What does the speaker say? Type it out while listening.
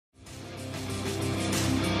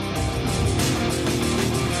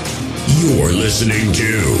You're listening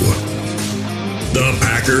to the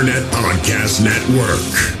Packernet Podcast Network.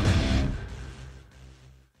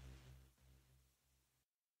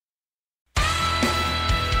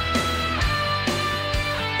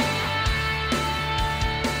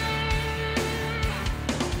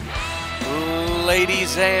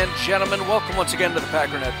 Ladies and gentlemen, welcome once again to the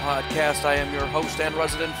Packernet Podcast. I am your host and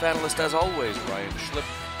resident fanalist, as always, Ryan Schlip.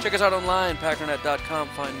 Check us out online, packernet.com.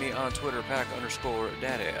 Find me on Twitter,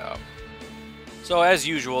 pack_daddy. So, as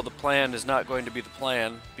usual, the plan is not going to be the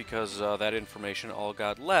plan because that information all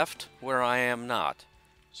got left where I am not.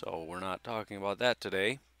 So, we're not talking about that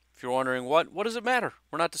today. If you're wondering what does it matter?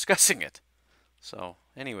 We're not discussing it. So,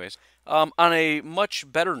 anyways, on a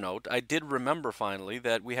much better note, I did remember finally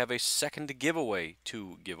that we have a second giveaway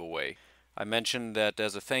to give away. I mentioned that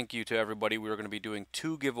as a thank you to everybody, we were going to be doing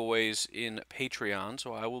 2 giveaways in Patreon,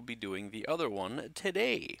 so I will be doing the other one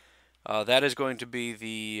today. That is going to be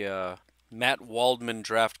the Matt Waldman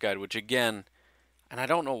draft guide, which again, and I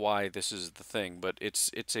don't know why this is the thing, but it's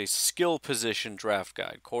a skill position draft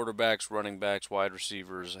guide. Quarterbacks, running backs, wide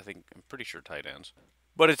receivers, I'm pretty sure tight ends.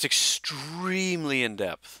 But it's extremely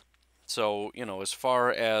in-depth. So, as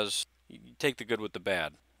far as, you take the good with the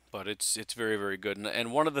bad, but it's very, very good.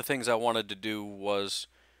 And one of the things I wanted to do was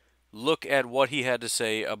look at what he had to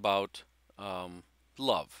say about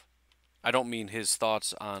love. I don't mean his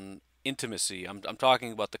thoughts on intimacy. I'm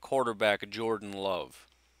talking about the quarterback, Jordan Love.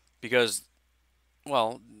 Because,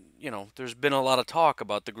 there's been a lot of talk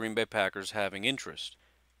about the Green Bay Packers having interest.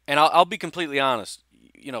 And I'll be completely honest.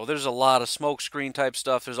 There's a lot of smokescreen type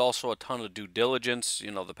stuff. There's also a ton of due diligence.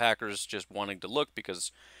 The Packers just wanting to look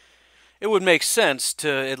because it would make sense to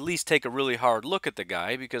at least take a really hard look at the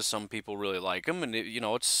guy because some people really like him. And,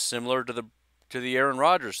 it's similar to the Aaron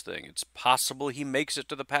Rodgers thing. It's possible he makes it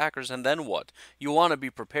to the Packers, and then what? You want to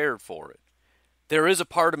be prepared for it. There is a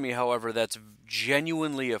part of me, however, that's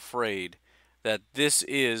genuinely afraid that this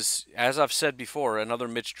is, as I've said before, another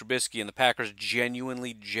Mitch Trubisky, and the Packers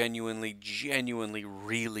genuinely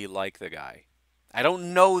really like the guy. I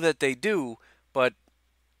don't know that they do, but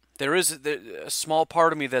there is a small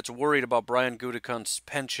part of me that's worried about Brian Gutekunst's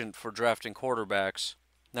penchant for drafting quarterbacks.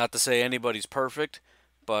 Not to say anybody's perfect,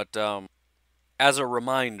 but as a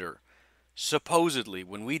reminder, supposedly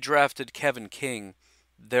when we drafted Kevin King,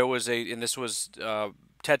 there was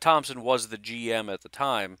Ted Thompson was the GM at the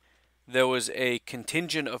time. There was a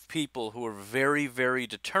contingent of people who were very, very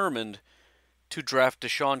determined to draft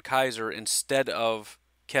DeShone Kizer instead of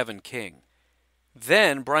Kevin King.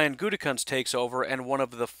 Then Brian Gutekunst takes over, and one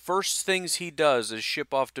of the first things he does is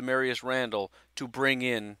ship off Demarius Randall to bring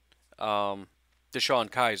in DeShone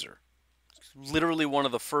Kizer. Literally one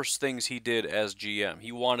of the first things he did as GM.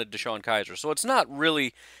 He wanted DeShone Kizer. So it's not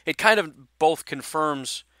really, it kind of both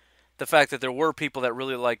confirms the fact that there were people that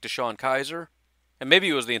really liked DeShone Kizer. And maybe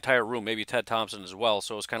it was the entire room, maybe Ted Thompson as well.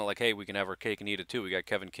 So it's kind of like, hey, we can have our cake and eat it too. We got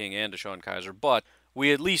Kevin King and DeShone Kizer. But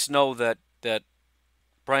we at least know that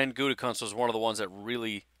Brian Gutekunst was one of the ones that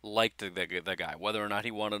really liked the guy. Whether or not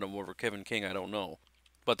he wanted him over Kevin King, I don't know.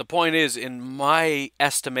 But the point is, in my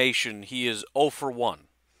estimation, he is 0 for 1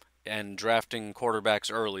 and drafting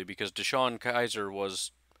quarterbacks early because DeShone Kizer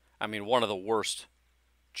was, one of the worst.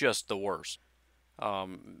 Just the worst.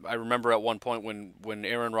 I remember at one point when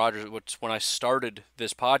Aaron Rodgers, when I started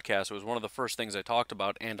this podcast, it was one of the first things I talked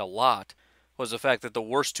about, and a lot, was the fact that the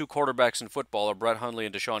worst 2 quarterbacks in football are Brett Hundley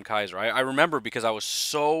and DeShone Kizer. I remember because I was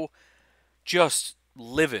so just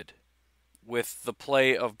livid with the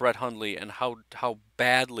play of Brett Hundley and how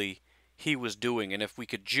badly he was doing, and if we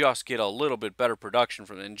could just get a little bit better production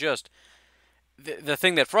from it. And just the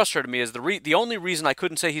thing that frustrated me is the only reason I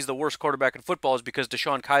couldn't say he's the worst quarterback in football is because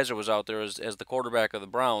DeShone Kizer was out there as the quarterback of the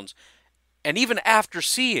Browns. And even after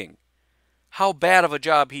seeing how bad of a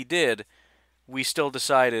job he did, we still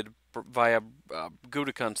decided via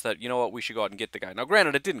Gutekunst that, you know what, we should go out and get the guy. Now,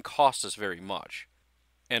 granted, it didn't cost us very much.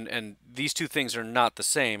 And these two things are not the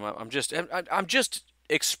same. I'm just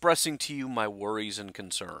expressing to you my worries and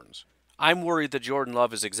concerns. I'm worried that Jordan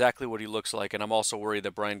Love is exactly what he looks like, and I'm also worried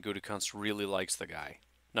that Brian Gutekunst really likes the guy.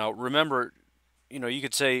 Now, remember, you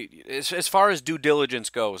could say, as far as due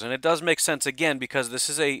diligence goes, and it does make sense, again, because this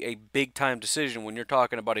is a big-time decision when you're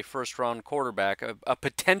talking about a first-round quarterback, a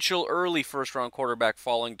potential early first-round quarterback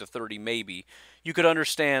falling to 30 maybe. You could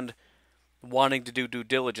understand wanting to do due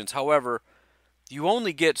diligence. However, you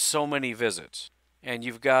only get so many visits, and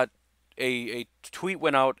you've got a tweet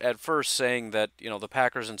went out at first saying that the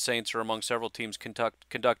Packers and Saints are among several teams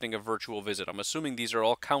conducting a virtual visit. I'm assuming these are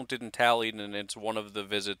all counted and tallied, and it's one of the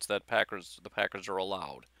visits that the Packers are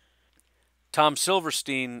allowed. Tom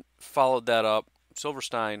Silverstein followed that up.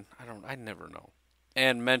 Silverstein, I never know.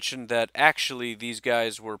 and mentioned that actually these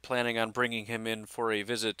guys were planning on bringing him in for a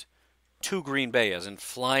visit to Green Bay, as in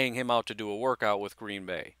flying him out to do a workout with Green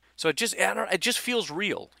Bay. So it just feels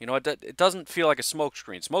real. It doesn't feel like a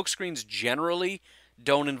smokescreen. Smokescreens generally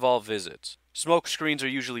don't involve visits. Smokescreens are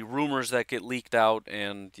usually rumors that get leaked out,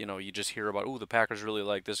 and you just hear about, the Packers really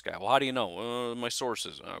like this guy. Well, how do you know? My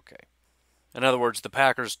sources. Okay. In other words, the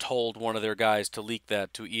Packers told one of their guys to leak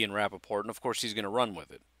that to Ian Rappaport, and of course he's going to run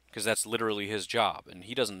with it because that's literally his job, and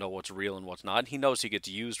he doesn't know what's real and what's not. He knows he gets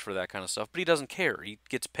used for that kind of stuff, but he doesn't care. He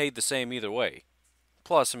gets paid the same either way.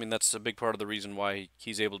 Plus, that's a big part of the reason why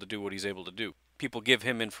he's able to do what he's able to do. People give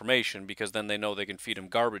him information because then they know they can feed him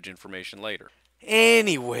garbage information later.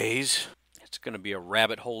 Anyways, it's going to be a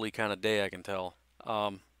rabbit-hole-y kind of day, I can tell.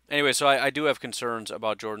 Anyway, so I do have concerns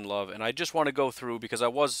about Jordan Love, and I just want to go through because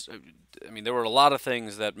there were a lot of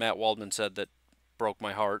things that Matt Waldman said that broke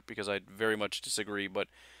my heart because I very much disagree, but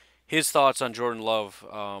his thoughts on Jordan Love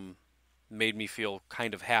made me feel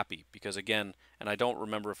kind of happy because, again, and I don't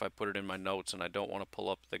remember if I put it in my notes, and I don't want to pull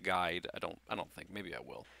up the guide. I don't think. Maybe I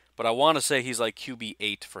will. But I want to say he's like QB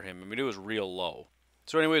 8 for him. It was real low.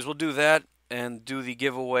 So anyways, we'll do that and do the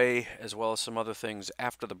giveaway as well as some other things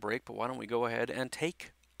after the break. But why don't we go ahead and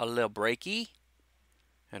take a little breaky,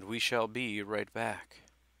 and we shall be right back.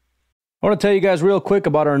 I want to tell you guys real quick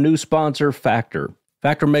about our new sponsor, Factor.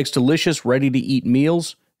 Factor makes delicious, ready-to-eat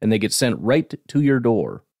meals, and they get sent right to your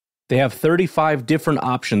door. They have 35 different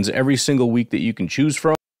options every single week that you can choose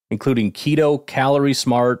from, including keto, calorie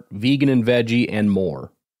smart, vegan and veggie, and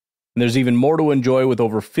more. And there's even more to enjoy with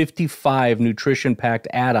over 55 nutrition-packed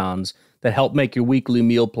add-ons that help make your weekly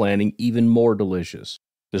meal planning even more delicious.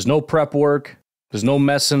 There's no prep work. There's no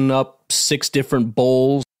messing up 6 different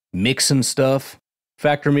bowls, mixing stuff.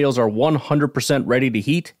 Factor meals are 100% ready to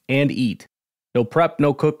heat and eat. No prep,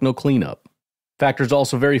 no cook, no cleanup. Factor is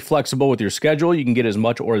also very flexible with your schedule. You can get as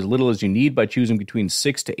much or as little as you need by choosing between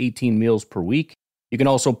 6 to 18 meals per week. You can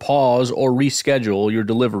also pause or reschedule your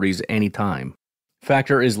deliveries anytime.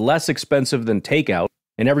 Factor is less expensive than takeout,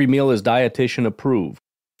 and every meal is dietitian approved.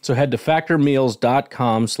 So head to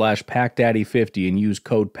factormeals.com/PackDaddy50 and use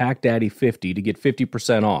code PackDaddy50 to get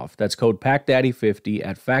 50% off. That's code PackDaddy50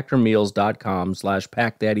 at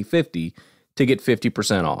factormeals.com/PackDaddy50 to get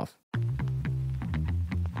 50% off.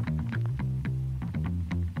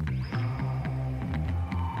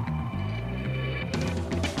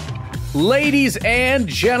 Ladies and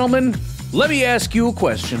gentlemen, let me ask you a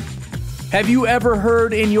question. Have you ever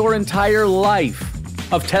heard in your entire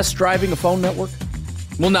life of test driving a phone network?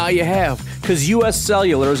 Well, now you have, because US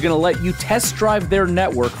Cellular is going to let you test drive their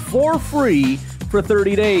network for free for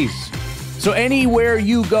 30 days. So anywhere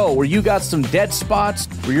you go where you got some dead spots,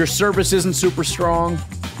 where your service isn't super strong,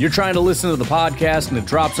 you're trying to listen to the podcast and it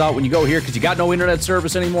drops out when you go here because you got no internet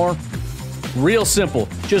service anymore, real simple.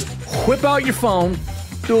 Just whip out your phone,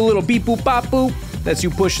 do a little beep boop bop boop. That's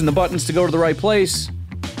you pushing the buttons to go to the right place.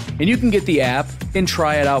 And you can get the app and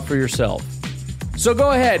try it out for yourself. So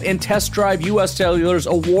go ahead and test drive US Cellular's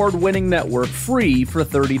award-winning network free for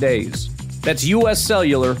 30 days. That's US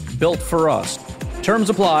Cellular, built for us.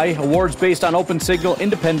 Terms apply. Awards based on open signal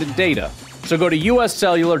independent data. So go to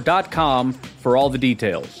uscellular.com for all the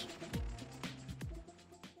details.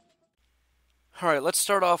 All right, let's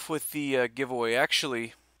start off with the giveaway.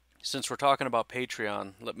 Actually, since we're talking about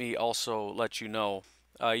Patreon, let me also let you know.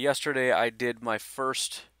 Yesterday I did my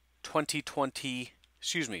first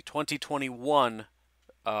 2021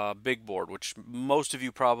 big board, which most of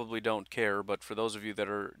you probably don't care, but for those of you that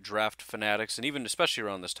are draft fanatics, and even especially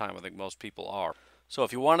around this time, I think most people are. So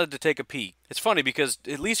if you wanted to take a peek, it's funny because,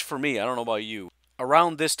 at least for me, I don't know about you,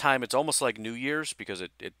 around this time it's almost like New Year's, because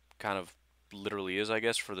it kind of literally is, I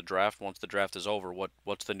guess, for the draft. Once the draft is over,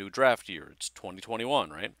 what's the new draft year? It's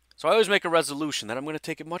 2021, right? So I always make a resolution that I'm going to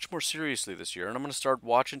take it much more seriously this year, and I'm going to start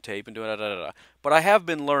watching tape and doing da-da-da-da. But I have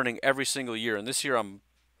been learning every single year, and this year I'm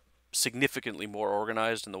significantly more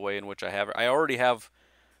organized in the way in which I have it. I already have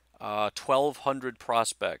 1,200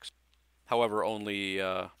 prospects. However, only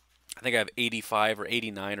I think I have 85 or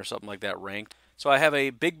 89 or something like that ranked. So I have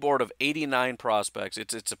a big board of 89 prospects.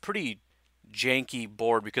 It's a pretty janky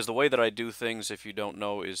board because the way that I do things, if you don't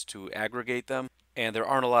know, is to aggregate them. And there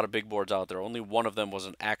aren't a lot of big boards out there. Only one of them was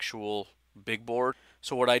an actual big board.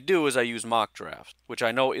 So what I do is I use mock draft, which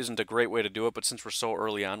I know isn't a great way to do it, but since we're so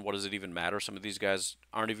early on, what does it even matter? Some of these guys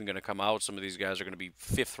aren't even going to come out. Some of these guys are going to be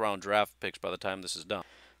 5th round draft picks by the time this is done.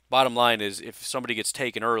 Bottom line is, if somebody gets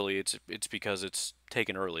taken early, it's because it's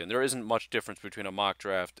taken early. And there isn't much difference between a mock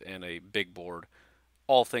draft and a big board,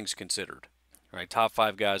 all things considered. All right, top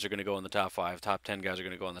 5 guys are going to go in the top 5, top 10 guys are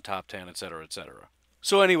going to go in the top 10, etc., etc.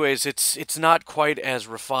 So anyways, it's not quite as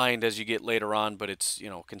refined as you get later on, but it's,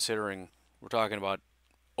 considering we're talking about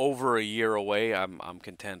over a year away, I'm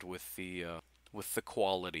content with the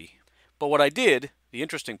quality. But what I did, the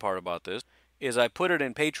interesting part about this, is I put it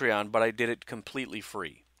in Patreon, but I did it completely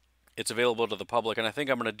free. It's available to the public, and I think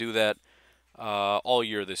I'm going to do that all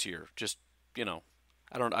year this year. Just, you know,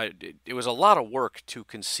 I don't. it was a lot of work to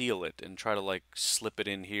conceal it and try to like slip it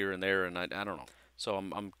in here and there, and I don't know. So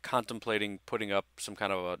I'm contemplating putting up some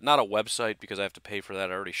kind of not a website because I have to pay for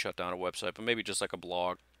that. I already shut down a website, but maybe just like a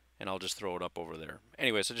blog, and I'll just throw it up over there.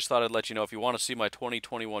 Anyways, I just thought I'd let you know if you want to see my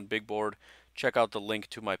 2021 big board, check out the link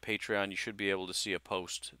to my Patreon. You should be able to see a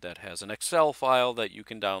post that has an Excel file that you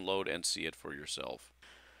can download and see it for yourself.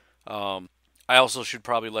 I also should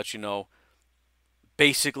probably let you know,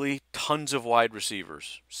 basically, tons of wide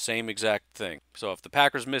receivers. Same exact thing. So if the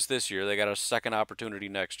Packers miss this year, they got a second opportunity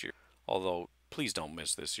next year. Although, please don't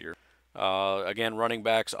miss this year. Again, running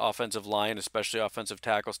backs, offensive line, especially offensive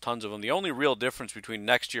tackles, tons of them. The only real difference between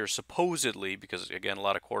next year, supposedly, because again, a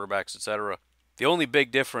lot of quarterbacks, etc., the only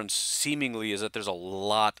big difference, seemingly, is that there's a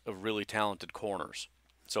lot of really talented corners.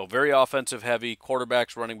 So very offensive heavy,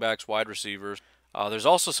 quarterbacks, running backs, wide receivers. There's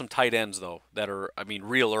also some tight ends, though, that are,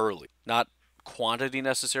 real early. Not quantity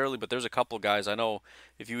necessarily, but there's a couple guys. I know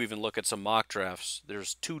if you even look at some mock drafts,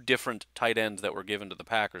 there's two different tight ends that were given to the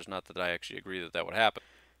Packers. Not that I actually agree that that would happen,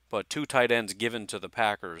 but two tight ends given to the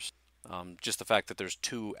Packers. Just the fact that there's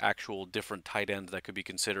two actual different tight ends that could be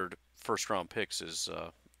considered first-round picks is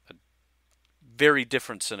a very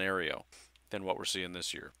different scenario than what we're seeing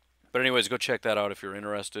this year. But anyways, go check that out if you're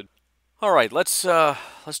interested. All right, let's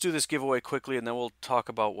do this giveaway quickly, and then we'll talk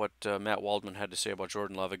about what Matt Waldman had to say about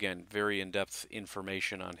Jordan Love. Again, very in-depth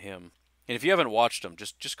information on him. And if you haven't watched him,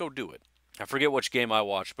 just go do it. I forget which game I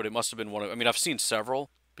watched, but it must have been one of. I've seen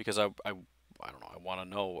several because I don't know. I want to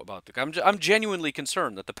know about the. I'm genuinely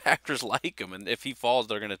concerned that the Packers like him, and if he falls,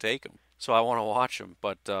 they're going to take him. So I want to watch him.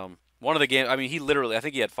 But one of the games, he literally, I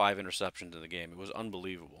think he had 5 interceptions in the game. It was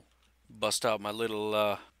unbelievable. Bust out my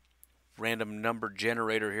little random number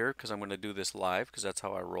generator here because I'm going to do this live because that's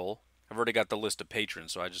how I roll. I've already got the list of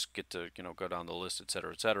patrons, so I just get to go down the list,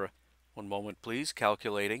 etc., etc. One moment, please.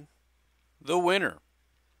 Calculating. The winner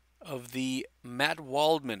of the Matt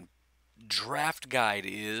Waldman draft guide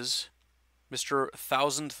is Mr.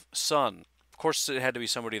 Thousandth Son. Of course, it had to be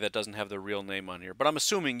somebody that doesn't have their real name on here, but I'm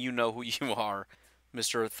assuming you know who you are,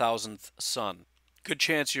 Mr. Thousandth Son. Good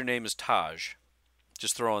chance your name is Taj.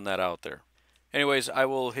 Just throwing that out there. Anyways, I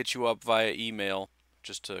will hit you up via email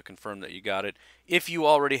just to confirm that you got it. If you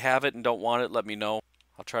already have it and don't want it, let me know.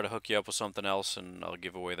 I'll try to hook you up with something else, and I'll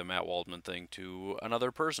give away the Matt Waldman thing to another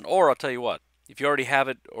person. Or I'll tell you what, if you already have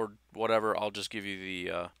it or whatever, I'll just give you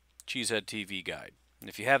the Cheesehead TV guide. And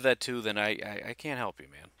if you have that too, then I can't help you,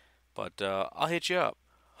 man. But I'll hit you up.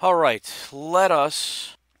 All right, let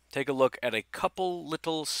us take a look at a couple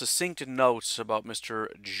little succinct notes about Mr.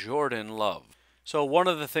 Jordan Love. So one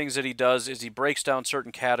of the things that he does is he breaks down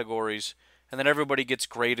certain categories, and then everybody gets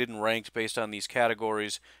graded and ranked based on these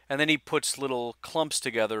categories, and then he puts little clumps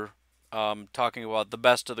together, talking about the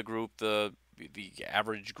best of the group, the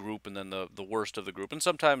average group, and then the worst of the group. And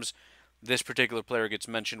sometimes this particular player gets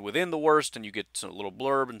mentioned within the worst, and you get a little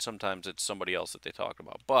blurb, and sometimes it's somebody else that they talk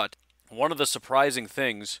about. But one of the surprising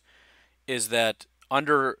things is that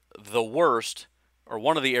under the worst, or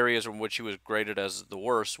one of the areas in which he was graded as the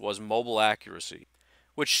worst, was mobile accuracy,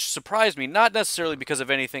 which surprised me, not necessarily because of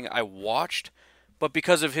anything I watched, but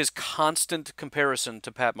because of his constant comparison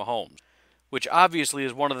to Pat Mahomes, which obviously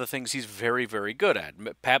is one of the things he's very, very good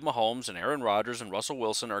at. Pat Mahomes and Aaron Rodgers and Russell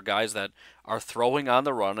Wilson are guys that are throwing on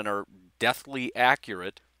the run and are deathly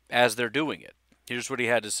accurate as they're doing it. Here's what he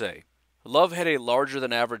had to say. Love had a larger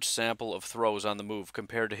than average sample of throws on the move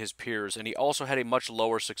compared to his peers, and he also had a much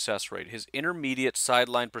lower success rate. His intermediate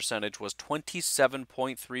sideline percentage was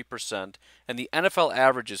 27.3%, and the NFL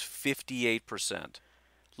average is 58%.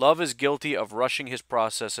 Love is guilty of rushing his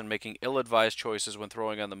process and making ill-advised choices when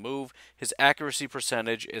throwing on the move. His accuracy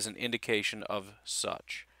percentage is an indication of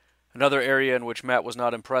such. Another area in which Matt was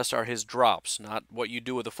not impressed are his drops, not what you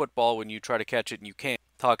do with a football when you try to catch it and you can't.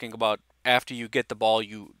 Talking about after you get the ball,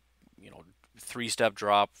 you 3-step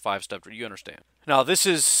drop, 5-step drop, you understand. Now, this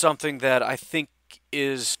is something that I think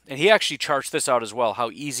is, and he actually charts this out as well,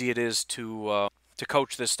 how easy it is to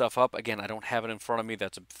coach this stuff up. Again, I don't have it in front of me.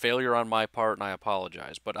 That's a failure on my part, and I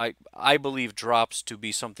apologize. But I believe drops to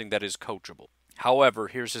be something that is coachable. However,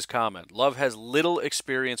 here's his comment. Love has little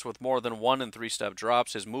experience with more than 1 and 3-step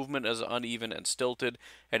drops. His movement is uneven and stilted,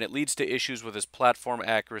 and it leads to issues with his platform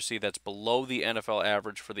accuracy that's below the NFL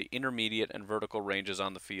average for the intermediate and vertical ranges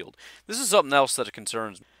on the field. This is something else that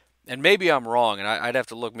concerns me. And maybe I'm wrong, and I'd have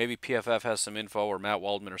to look. Maybe PFF has some info, or Matt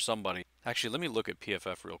Waldman or somebody. Actually, let me look at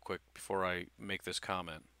PFF real quick before I make this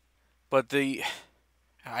comment. But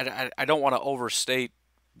I don't want to overstate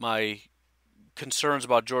my concerns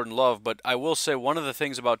about Jordan Love, but I will say one of the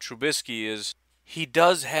things about Trubisky is he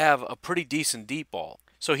does have a pretty decent deep ball.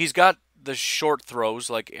 So he's got the short throws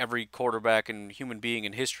like every quarterback and human being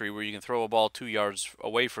in history where you can throw a ball 2 yards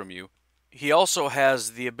away from you. He also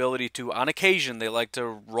has the ability to, on occasion, they like to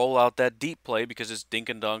roll out that deep play because it's dink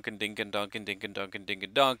and dunk and dink and dunk and dink and dunk and dink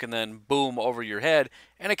and dunk and then boom over your head.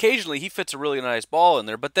 And occasionally he fits a really nice ball in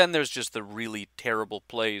there, but then there's just the really terrible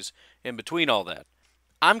plays in between all that.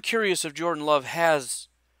 I'm curious if Jordan Love has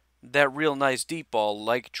that real nice deep ball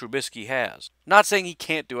like Trubisky has. Not saying he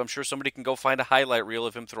can't do. I'm sure somebody can go find a highlight reel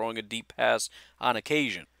of him throwing a deep pass on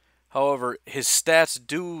occasion. However, his stats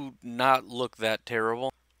do not look that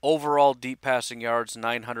terrible. Overall deep passing yards,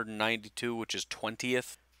 992, which is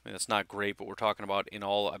 20th. I mean, that's not great, but we're talking about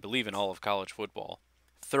I believe in all of college football.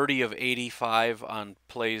 30 of 85 on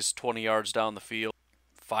plays 20 yards down the field.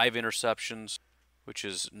 5 interceptions, which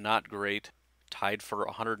is not great. Tied for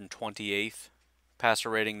 128th. Passer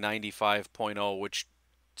rating 95.0, which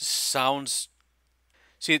sounds...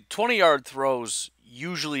 See, 20-yard throws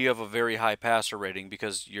usually have a very high passer rating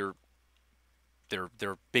because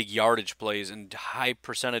they're big yardage plays and high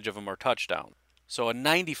percentage of them are touchdowns. So a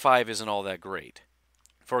 95 isn't all that great.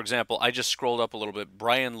 For example, I just scrolled up a little bit.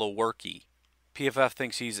 Brian Lewerke. PFF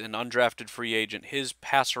thinks he's an undrafted free agent. His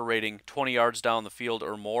passer rating, 20 yards down the field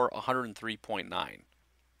or more, 103.9.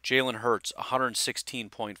 Jalen Hurts,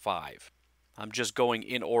 116.5. I'm just going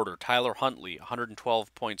in order. Tyler Huntley,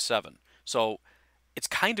 112.7. So it's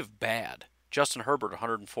kind of bad. Justin Herbert,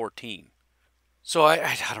 114. So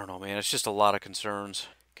I don't know, man. It's just a lot of concerns.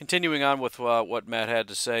 Continuing on with what Matt had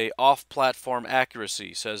to say, off-platform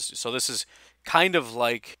accuracy says, so this is kind of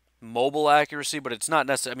like mobile accuracy, but it's not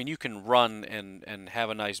necessarily, I mean, you can run and have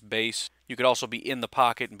a nice base. You could also be in the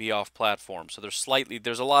pocket and be off-platform. So there's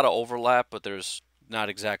a lot of overlap, but there's not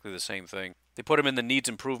exactly the same thing. They put him in the needs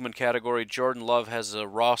improvement category. Jordan Love has the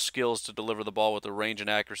raw skills to deliver the ball with the range and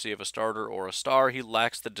accuracy of a starter or a star. He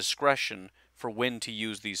lacks the discretion for when to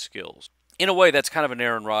use these skills. In a way, that's kind of an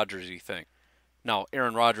Aaron Rodgers-y thing. Now,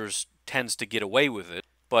 Aaron Rodgers tends to get away with it,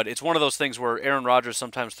 but it's one of those things where Aaron Rodgers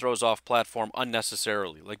sometimes throws off platform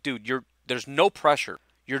unnecessarily. Like, dude, there's no pressure.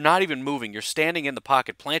 You're not even moving. You're standing in the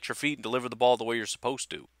pocket. Plant your feet and deliver the ball the way you're supposed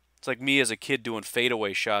to. It's like me as a kid doing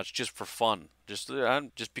fadeaway shots just for fun. Just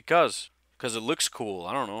because. Because it looks cool.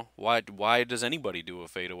 I don't know. Why does anybody do a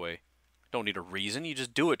fadeaway? Don't need a reason. You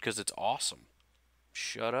just do it because it's awesome.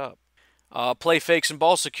 Shut up. Play fakes and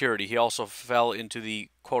ball security. He also fell into the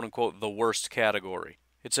quote-unquote the worst category.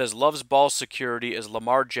 It says Love's ball security is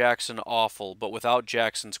Lamar Jackson awful, but without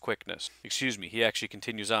Jackson's quickness. Excuse me, he actually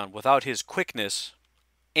continues on. Without his quickness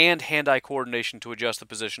and hand-eye coordination to adjust the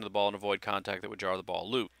position of the ball and avoid contact that would jar the ball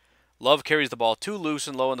loose. Love carries the ball too loose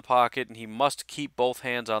and low in the pocket, and he must keep both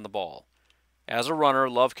hands on the ball. As a runner,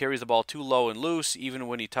 Love carries the ball too low and loose, even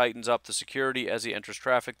when he tightens up the security as he enters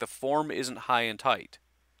traffic. The form isn't high and tight.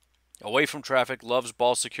 Away from traffic, Love's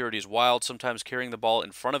ball security is wild, sometimes carrying the ball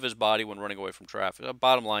in front of his body when running away from traffic. The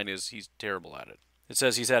bottom line is he's terrible at it. It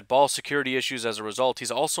says he's had ball security issues as a result. He's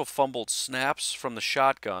also fumbled snaps from the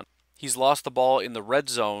shotgun. He's lost the ball in the red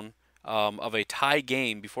zone of a tie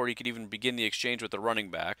game before he could even begin the exchange with the running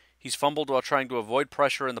back. He's fumbled while trying to avoid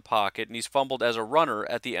pressure in the pocket, and he's fumbled as a runner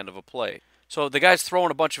at the end of a play. So the guy's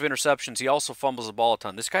throwing a bunch of interceptions. He also fumbles the ball a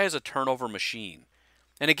ton. This guy is a turnover machine.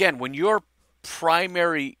 And again, when your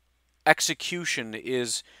primary execution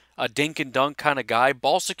is a dink and dunk kind of guy,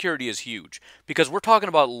 ball security is huge because we're talking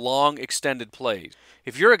about long extended plays.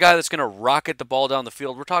 If you're a guy that's going to rocket the ball down the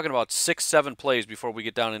field, we're talking about 6-7 plays before we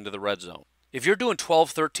get down into the red zone. If you're doing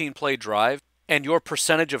 12-13 play drive and your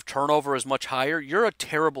percentage of turnover is much higher, you're a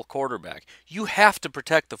terrible quarterback. You have to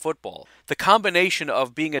protect the football. The combination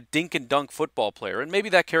of being a dink and dunk football player, and maybe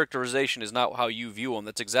that characterization is not how you view him,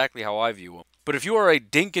 that's exactly how I view him. But if you are a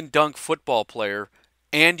dink and dunk football player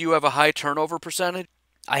and you have a high turnover percentage,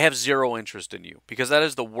 I have zero interest in you because that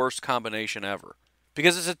is the worst combination ever.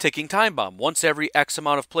 Because it's a ticking time bomb. Once every X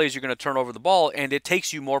amount of plays, you're going to turn over the ball, and it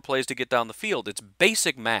takes you more plays to get down the field. It's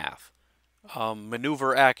basic math.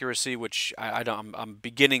 Maneuver accuracy, which I'm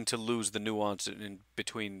beginning to lose the nuance in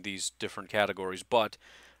between these different categories, but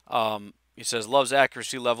he says Love's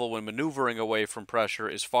accuracy level when maneuvering away from pressure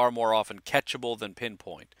is far more often catchable than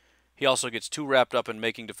pinpoint. He also gets too wrapped up in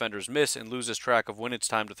making defenders miss and loses track of when it's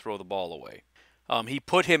time to throw the ball away. He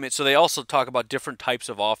put him in, so they also talk about different types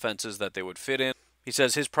of offenses that they would fit in. He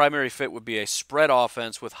says his primary fit would be a spread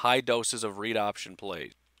offense with high doses of read option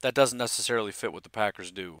plays. That doesn't necessarily fit what the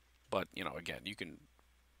Packers do. But, again, you can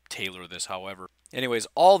tailor this however. Anyways,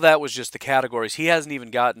 all that was just the categories. He hasn't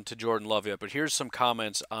even gotten to Jordan Love yet, but here's some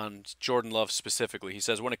comments on Jordan Love specifically. He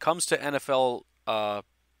says, when it comes to NFL,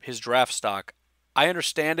 his draft stock, I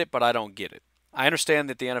understand it, but I don't get it. I understand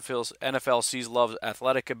that the NFL sees Love's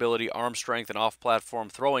athletic ability, arm strength, and off-platform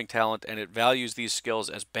throwing talent, and it values these skills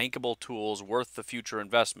as bankable tools worth the future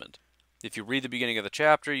investment. If you read the beginning of the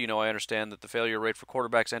chapter, I understand that the failure rate for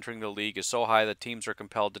quarterbacks entering the league is so high that teams are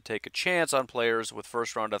compelled to take a chance on players with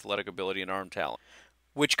first-round athletic ability and arm talent.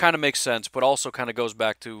 Which kind of makes sense, but also kind of goes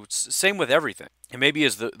back to same with everything. And maybe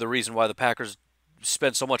is the reason why the Packers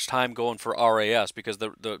spend so much time going for RAS, because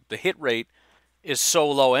the hit rate is so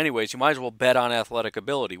low anyways. You might as well bet on athletic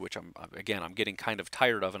ability, which I'm getting kind of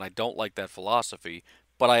tired of, and I don't like that philosophy,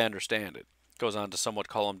 but I understand it. Goes on to somewhat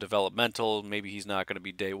call him developmental. Maybe he's not going to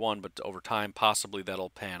be day one, but over time, possibly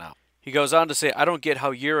that'll pan out. He goes on to say, I don't get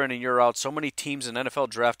how year in and year out so many teams and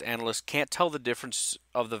NFL draft analysts can't tell the difference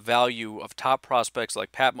of the value of top prospects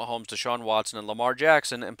like Pat Mahomes, Deshaun Watson, and Lamar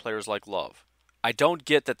Jackson, and players like Love. I don't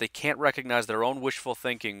get that they can't recognize their own wishful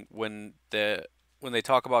thinking when they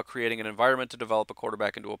talk about creating an environment to develop a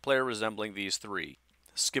quarterback into a player resembling these three.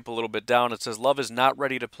 Skip a little bit down. It says Love is not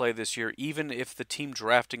ready to play this year, even if the team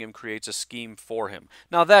drafting him creates a scheme for him.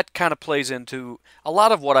 Now that kind of plays into a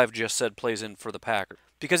lot of what I've just said plays in for the Packers,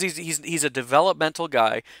 because he's a developmental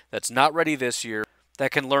guy that's not ready this year,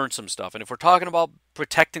 that can learn some stuff. And if we're talking about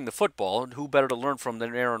protecting the football, and who better to learn from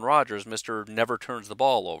than Aaron Rodgers, Mr. Never Turns the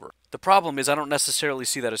Ball Over. The problem is I don't necessarily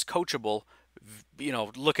see that as coachable.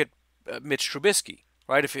 Look at Mitch Trubisky.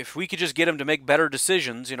 Right? If we could just get him to make better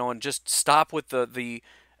decisions, and just stop with the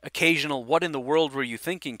occasional "what in the world were you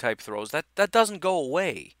thinking" type throws, that doesn't go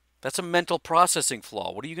away. That's a mental processing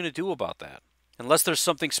flaw. What are you going to do about that? Unless there's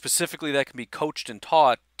something specifically that can be coached and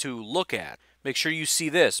taught to look at. Make sure you see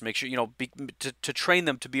this. Make sure, to train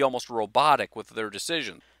them to be almost robotic with their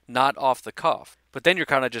decision, not off the cuff. But then you're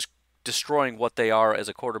kind of just destroying what they are as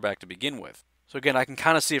a quarterback to begin with. So again, I can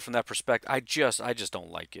kind of see it from that perspective. I just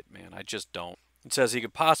don't like it, man. I just don't. It says he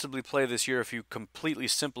could possibly play this year if you completely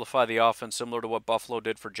simplify the offense, similar to what Buffalo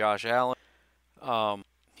did for Josh Allen.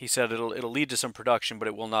 He said it'll lead to some production, but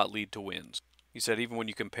it will not lead to wins. He said even when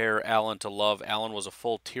you compare Allen to Love, Allen was a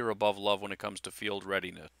full tier above Love when it comes to field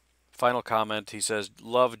readiness. Final comment, he says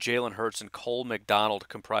Love, Jalen Hurts, and Cole McDonald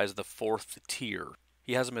comprise the fourth tier.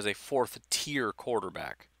 He has him as a fourth tier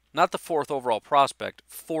quarterback. Not the fourth overall prospect,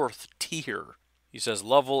 fourth tier. He says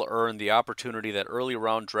Love will earn the opportunity that early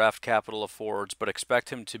round draft capital affords, but expect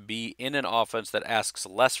him to be in an offense that asks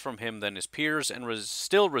less from him than his peers and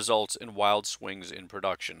still results in wild swings in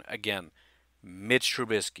production. Again, Mitch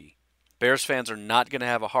Trubisky. Bears fans are not going to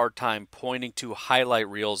have a hard time pointing to highlight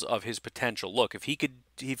reels of his potential. Look, if he could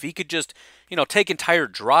just, take entire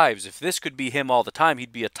drives, if this could be him all the time,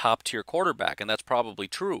 he'd be a top tier quarterback, and that's probably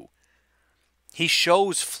true. He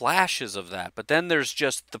shows flashes of that, but then there's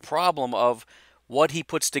just the problem of what he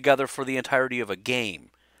puts together for the entirety of a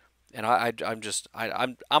game. And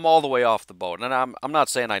I'm all the way off the boat. And I'm not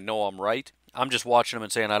saying I know I'm right. I'm just watching him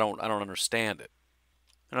and saying I don't understand it.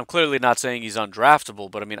 And I'm clearly not saying he's undraftable,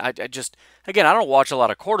 but I mean, I don't watch a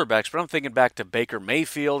lot of quarterbacks, but I'm thinking back to Baker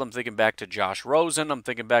Mayfield, I'm thinking back to Josh Rosen, I'm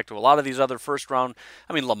thinking back to a lot of these other first round.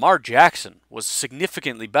 I mean, Lamar Jackson was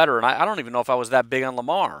significantly better, and I don't even know if I was that big on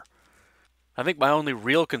Lamar. I think my only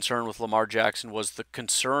real concern with Lamar Jackson was the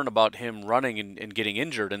concern about him running and getting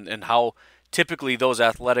injured, and how typically those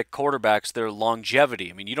athletic quarterbacks, their longevity.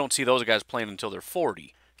 I mean, you don't see those guys playing until they're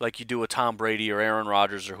 40, like you do with Tom Brady or Aaron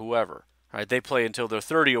Rodgers or whoever. Right? They play until they're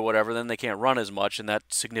 30 or whatever, then they can't run as much, and that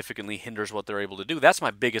significantly hinders what they're able to do. That's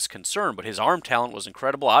my biggest concern, but his arm talent was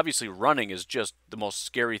incredible. Obviously, running is just the most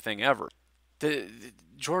scary thing ever.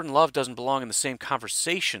 Jordan Love doesn't belong in the same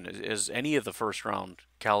conversation as any of the first-round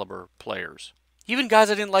caliber players. Even guys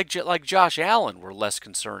I didn't like Josh Allen were less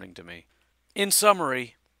concerning to me. In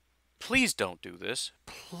summary, please don't do this.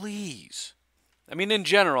 Please. I mean, in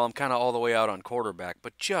general, I'm kind of all the way out on quarterback,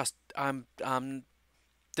 but just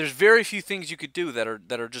there's very few things you could do that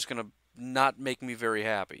are just going to not make me very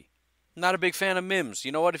happy. Not a big fan of Mims.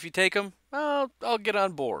 You know what? If you take him, I'll get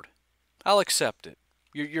on board. I'll accept it.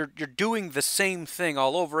 You're doing the same thing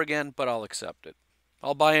all over again, but I'll accept it.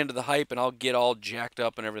 I'll buy into the hype and I'll get all jacked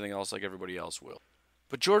up and everything else like everybody else will.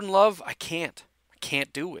 But Jordan Love, I can't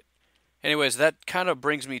do it. Anyways, that kind of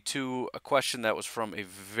brings me to a question that was from a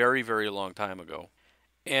very, very long time ago.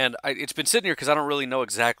 And it's been sitting here because I don't really know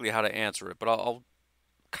exactly how to answer it, but I'll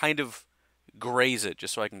kind of graze it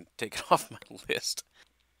just so I can take it off my list.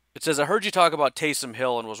 It says, I heard you talk about Taysom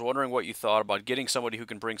Hill and was wondering what you thought about getting somebody who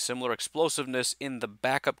can bring similar explosiveness in the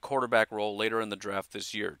backup quarterback role later in the draft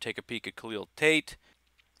this year. Take a peek at Khalil Tate.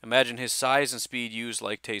 Imagine his size and speed used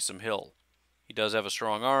like Taysom Hill. He does have a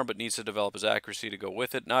strong arm, but needs to develop his accuracy to go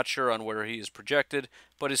with it. Not sure on where he is projected,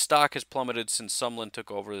 but his stock has plummeted since Sumlin took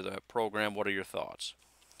over the program. What are your thoughts?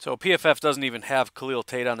 So PFF doesn't even have Khalil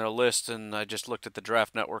Tate on their list, and I just looked at the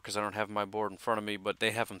Draft Network because I don't have my board in front of me, but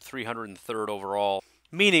they have him 303rd overall,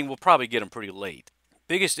 meaning we'll probably get him pretty late.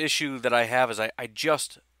 Biggest issue that I have is I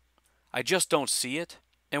just don't see it.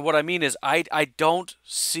 And what I mean is I don't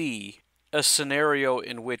see a scenario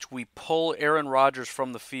in which we pull Aaron Rodgers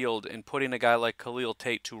from the field and put in a guy like Khalil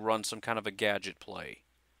Tate to run some kind of a gadget play.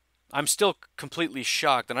 I'm still completely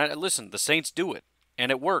shocked. And listen, the Saints do it,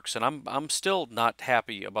 and it works. And I'm still not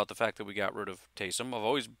happy about the fact that we got rid of Taysom. I've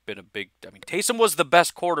always been Taysom was the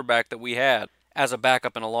best quarterback that we had as a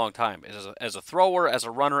backup in a long time. As a thrower, as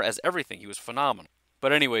a runner, as everything. He was phenomenal.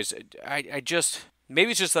 But anyways,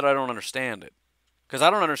 maybe it's just that I don't understand it. Because I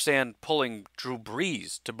don't understand pulling Drew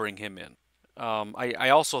Brees to bring him in. I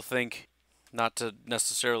also think, not to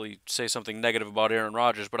necessarily say something negative about Aaron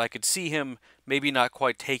Rodgers, but I could see him maybe not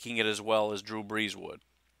quite taking it as well as Drew Brees would.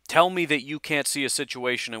 Tell me that you can't see a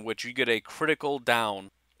situation in which you get a critical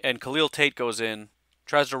down and Khalil Tate goes in,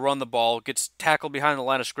 tries to run the ball, gets tackled behind the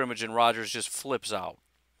line of scrimmage, and Rodgers just flips out.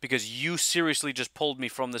 Because you seriously just pulled me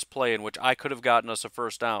from this play in which I could have gotten us a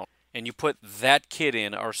first down. And you put that kid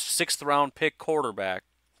in, our 6th round pick quarterback,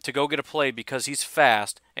 to go get a play because he's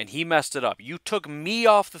fast, and he messed it up. You took me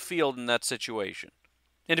off the field in that situation.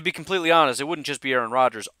 And to be completely honest, it wouldn't just be Aaron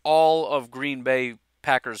Rodgers. All of Green Bay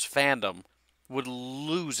Packers fandom would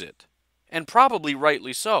lose it. And probably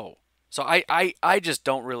rightly so. So I just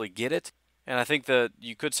don't really get it. And I think that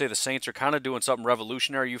you could say the Saints are kind of doing something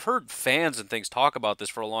revolutionary. You've heard fans and things talk about this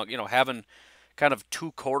for a long, having kind of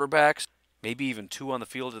 2 quarterbacks. Maybe even 2 on the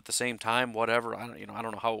field at the same time, whatever. I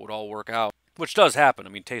don't know how it would all work out, which does happen. I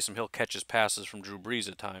mean, Taysom Hill catches passes from Drew Brees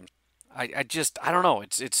at times. I don't know.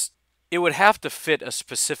 It would have to fit a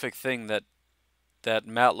specific thing that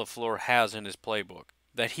Matt LaFleur has in his playbook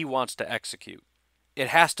that he wants to execute. It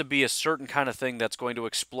has to be a certain kind of thing that's going to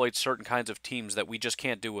exploit certain kinds of teams that we just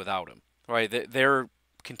can't do without him. Right? They're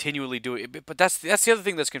continually doing it, but that's the other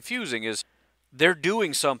thing that's confusing is they're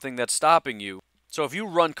doing something that's stopping you. So if you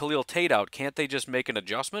run Khalil Tate out, can't they just make an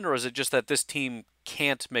adjustment? Or is it just that this team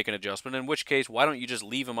can't make an adjustment? In which case, why don't you just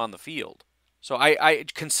leave him on the field? So I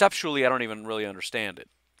conceptually, I don't even really understand it.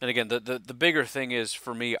 And again, the bigger thing is,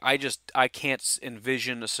 for me, I can't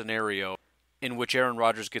envision a scenario in which Aaron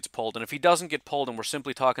Rodgers gets pulled. And if he doesn't get pulled and we're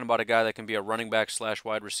simply talking about a guy that can be a running back /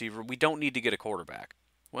 wide receiver, we don't need to get a quarterback.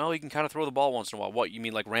 Well, he can kind of throw the ball once in a while. What, you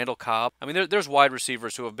mean like Randall Cobb? I mean, there's wide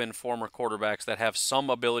receivers who have been former quarterbacks that have some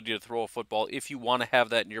ability to throw a football if you want to have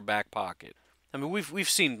that in your back pocket. I mean, we've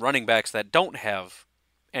seen running backs that don't have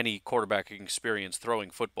any quarterbacking experience throwing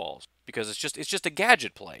footballs because it's just a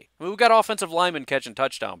gadget play. I mean, we've got offensive linemen catching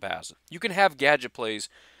touchdown passes. You can have gadget plays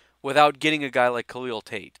without getting a guy like Khalil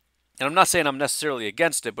Tate. And I'm not saying I'm necessarily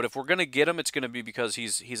against it, but if we're going to get him, it's going to be because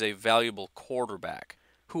he's a valuable quarterback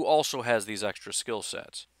who also has these extra skill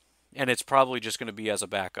sets. And it's probably just going to be as a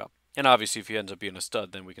backup. And obviously, if he ends up being a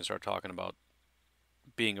stud, then we can start talking about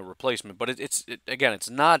being a replacement. But it's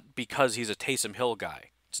not because he's a Taysom Hill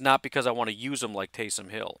guy. It's not because I want to use him like Taysom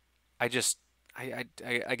Hill. I just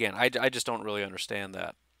don't really understand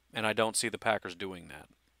that. And I don't see the Packers doing that.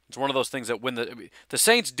 It's one of those things that when the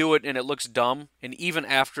Saints do it and it looks dumb, and even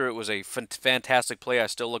after it was a fantastic play, I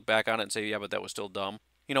still look back on it and say, yeah, but that was still dumb.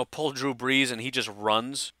 Pull Drew Brees and he just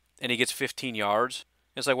runs and he gets 15 yards.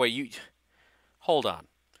 It's like, wait, hold on.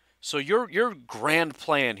 So your grand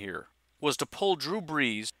plan here was to pull Drew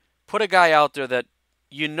Brees, put a guy out there that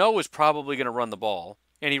is probably going to run the ball,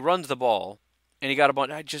 and he runs the ball, and he got a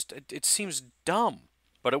bunch. It seems dumb,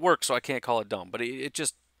 but it works, so I can't call it dumb. But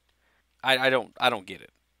I don't get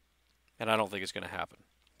it, and I don't think it's going to happen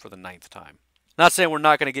for the 9th time. Not saying we're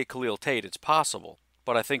not going to get Khalil Tate. It's possible.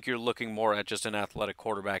 But I think you're looking more at just an athletic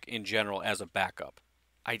quarterback in general as a backup.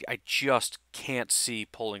 I just can't see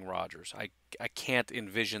pulling Rodgers. I can't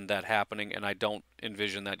envision that happening, and I don't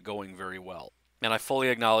envision that going very well. And I fully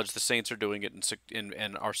acknowledge the Saints are doing it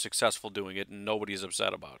and are successful doing it, and nobody's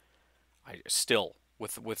upset about it. I still,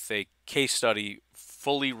 with a case study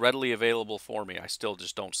fully readily available for me, I still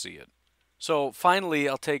just don't see it. So finally,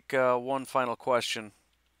 I'll take one final question.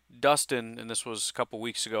 Dustin, and this was a couple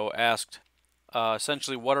weeks ago, asked,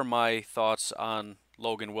 essentially, what are my thoughts on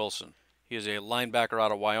Logan Wilson? He is a linebacker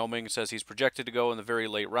out of Wyoming. It says he's projected to go in the very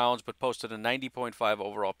late rounds, but posted a 90.5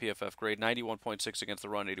 overall PFF grade, 91.6 against the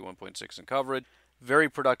run, 81.6 in coverage. Very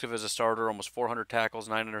productive as a starter, almost 400 tackles,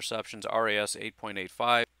 9 interceptions, RAS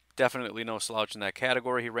 8.85. Definitely no slouch in that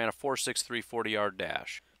category. He ran a 4.63 40-yard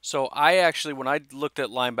dash. So I actually, when I looked at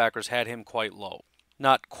linebackers, had him quite low.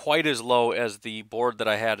 not quite as low as the board that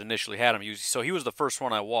I had initially had him. So he was the first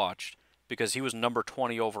one I watched because he was number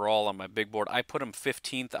 20 overall on my big board. I put him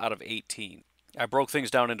 15th out of 18. I broke things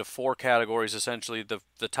down into 4 categories, essentially.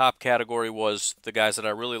 The top category was the guys that I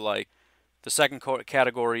really like. The second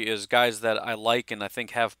category is guys that I like and I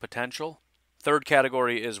think have potential. Third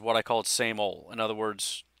category is what I call same old. In other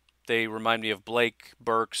words, they remind me of Blake,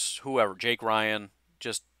 Burks, whoever, Jake Ryan.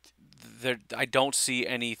 Just, I don't see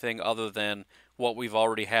anything other than what we've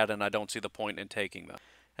already had, and I don't see the point in taking them.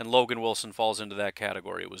 And Logan Wilson falls into that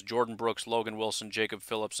category. It was Jordan Brooks, Logan Wilson, Jacob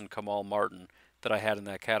Phillips, and Kamal Martin that I had in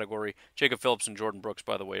that category. Jacob Phillips and Jordan Brooks,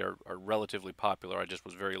 by the way, are relatively popular. I just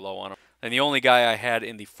was very low on them. And the only guy I had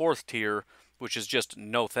in the 4th tier, which is just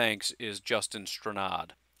no thanks, is Justin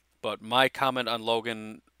Stranad. But my comment on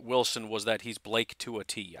Logan Wilson was that he's Blake to a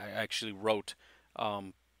T. I actually wrote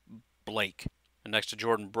Blake. And next to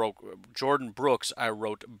Jordan Brooks, I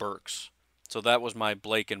wrote Burks. So that was my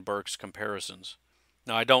Blake and Burks comparisons.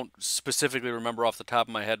 Now, I don't specifically remember off the top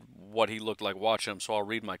of my head what he looked like watching him, so I'll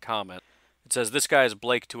read my comment. It says, this guy is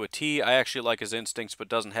Blake to a T. I actually like his instincts, but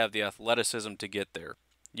doesn't have the athleticism to get there.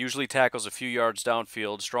 Usually tackles a few yards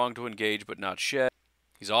downfield, strong to engage but not shed.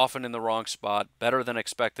 He's often in the wrong spot, better than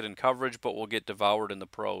expected in coverage, but will get devoured in the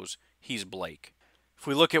pros. He's Blake. If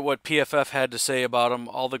we look at what PFF had to say about him,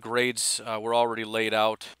 all the grades were already laid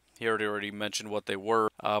out. He already mentioned what they were,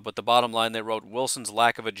 but the bottom line they wrote, Wilson's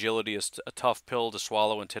lack of agility is a tough pill to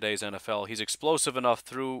swallow in today's NFL. He's explosive enough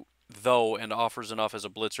though, and offers enough as a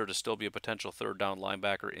blitzer to still be a potential 3rd down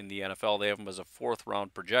linebacker in the NFL. They have him as a 4th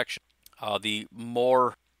round projection. The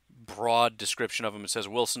more broad description of him, it says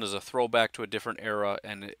Wilson is a throwback to a different era,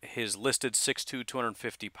 and his listed 6'2",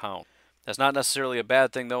 250 pounds. That's not necessarily a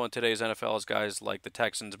bad thing, though, in today's NFL, as guys like the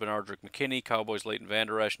Texans' Benardrick McKinney, Cowboys' Leighton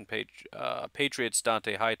Vander Esch, and Patriots'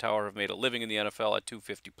 Dante Hightower have made a living in the NFL at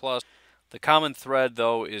 250+. The common thread,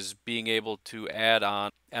 though, is being able to add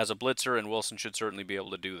on as a blitzer, and Wilson should certainly be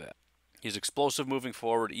able to do that. He's explosive moving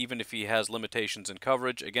forward, even if he has limitations in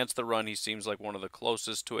coverage. Against the run, he seems like one of the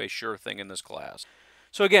closest to a sure thing in this class.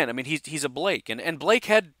 So again, I mean, he's a Blake, and Blake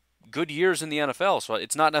had good years in the NFL, so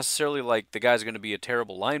it's not necessarily like the guy's going to be a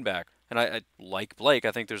terrible linebacker. And I like Blake.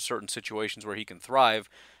 I think there's certain situations where he can thrive,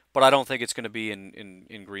 but I don't think it's going to be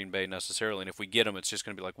in Green Bay necessarily. And if we get him, it's just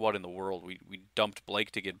going to be like, what in the world? We dumped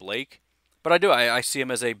Blake to get Blake? But I see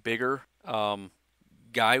him as a bigger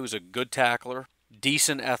guy who's a good tackler,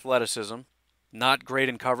 decent athleticism, not great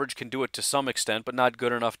in coverage, can do it to some extent, but not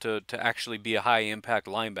good enough to actually be a high-impact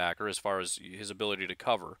linebacker as far as his ability to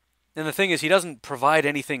cover. And the thing is, he doesn't provide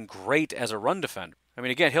anything great as a run defender. I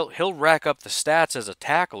mean, again, he'll rack up the stats as a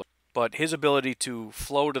tackler, but his ability to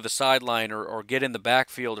flow to the sideline or get in the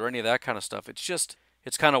backfield or any of that kind of stuff,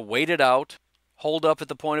 it's kind of waited out, hold up at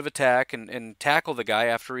the point of attack, and tackle the guy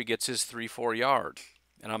after he gets his 3-4 yards.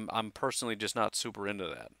 And I'm personally just not super into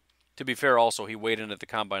that. To be fair, also, he weighed in at the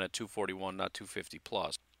combine at 241, not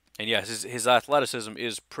 250+. And yes, his athleticism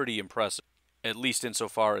is pretty impressive, at least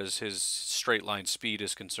insofar as his straight line speed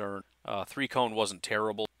is concerned. 3-cone wasn't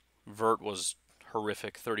terrible. Vert was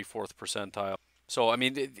horrific, 34th percentile. So, I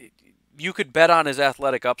mean, you could bet on his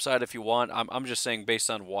athletic upside if you want. I'm just saying, based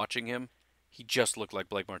on watching him, he just looked like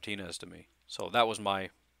Blake Martinez to me. So that was my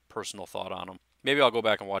personal thought on him. Maybe I'll go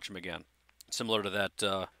back and watch him again. Similar to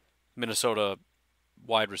that Minnesota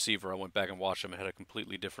wide receiver, I went back and watched him and had a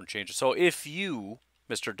completely different change. So if you,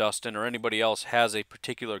 Mr. Dustin, or anybody else has a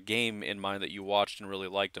particular game in mind that you watched and really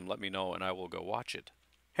liked him, let me know and I will go watch it.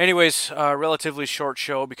 Anyways, relatively short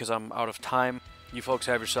show because I'm out of time. You folks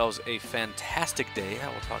have yourselves a fantastic day. I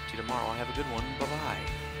will talk to you tomorrow. Have a good one.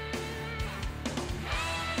 Bye-bye.